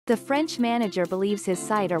The French manager believes his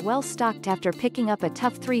side are well stocked after picking up a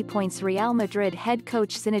tough 3 points. Real Madrid head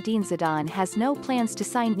coach Zinedine Zidane has no plans to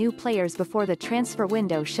sign new players before the transfer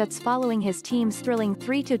window shuts following his team's thrilling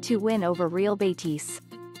 3-2 win over Real Betis.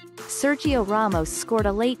 Sergio Ramos scored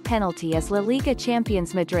a late penalty as La Liga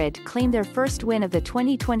champions Madrid claimed their first win of the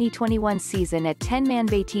 2020-21 season at 10-man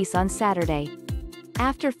Betis on Saturday.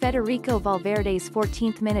 After Federico Valverde's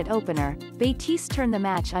 14th-minute opener, Betis turned the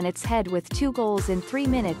match on its head with 2 goals in 3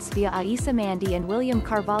 minutes via Aissa, Mandi and William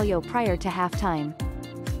Carvalho prior to halftime.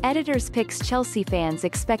 Editors picks Chelsea fans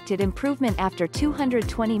expected improvement after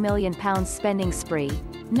 £220 million spending spree.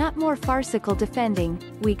 Not more farcical defending,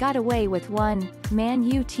 we got away with one. Man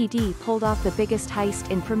Utd pulled off the biggest heist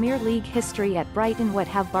in Premier League history at Brighton. What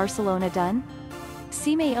have Barcelona done?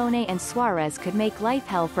 Simeone and Suarez could make life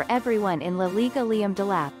hell for everyone in La Liga Liam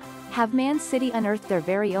Delap. Have Man City unearthed their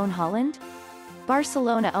very own Haaland?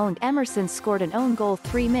 Barcelona-owned Emerson scored an own goal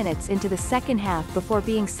 3 minutes into the second half before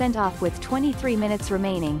being sent off with 23 minutes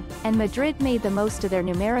remaining, and Madrid made the most of their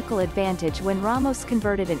numerical advantage when Ramos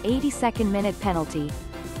converted an 82nd-minute penalty.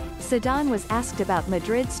 Zidane was asked about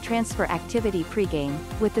Madrid's transfer activity pre-game,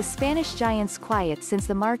 with the Spanish giants quiet since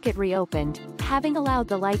the market reopened, having allowed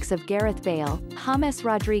the likes of Gareth Bale, James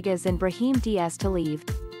Rodriguez and Brahim Diaz to leave.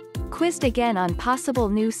 Quizzed again on possible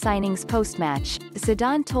new signings post-match,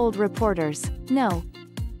 Zidane told reporters, "No.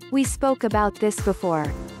 We spoke about this before.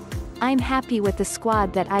 I'm happy with the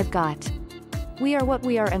squad that I've got. We are what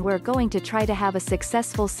we are and we're going to try to have a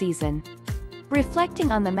successful season."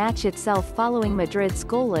 Reflecting on the match itself following Madrid's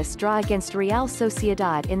goalless draw against Real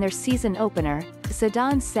Sociedad in their season opener,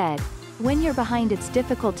 Zidane said, "When you're behind it's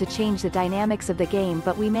difficult to change the dynamics of the game,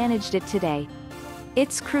 but we managed it today.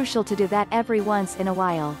 It's crucial to do that every once in a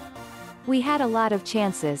while. We had a lot of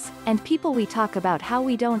chances, and people we talk about how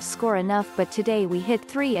we don't score enough, but today we hit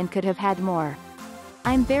 3 and could have had more.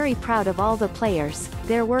 I'm very proud of all the players,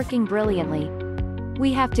 they're working brilliantly.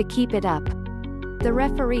 We have to keep it up. The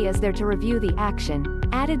referee is there to review the action,"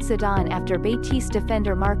 added Zidane after Betis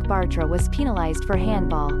defender Marc Bartra was penalised for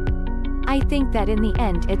handball. "I think that in the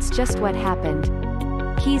end it's just what happened.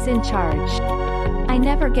 He's in charge. I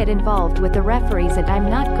never get involved with the referees and I'm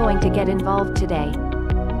not going to get involved today.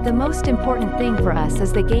 The most important thing for us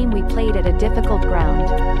is the game we played at a difficult ground.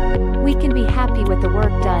 We can be happy with the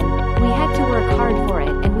work done, we had to work hard for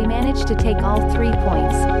it and we managed to take all 3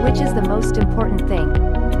 points, which is the most important thing.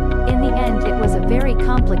 In the end it was a very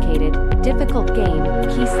complicated, difficult game,"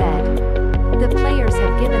 he said. "The players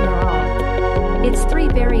have given their all. It's 3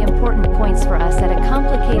 very important points for us at a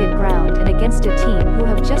complicated ground and against a team who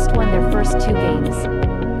have just won their first 2 games.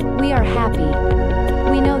 We are happy.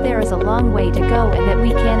 We know there is a long way to go and that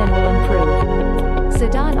we can and will improve."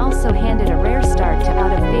 Zidane also handed a rare start to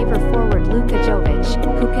out-of-favour forward Luka Jovic,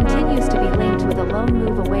 who continues to be linked with a loan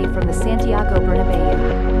move away from the Santiago Bernabeu.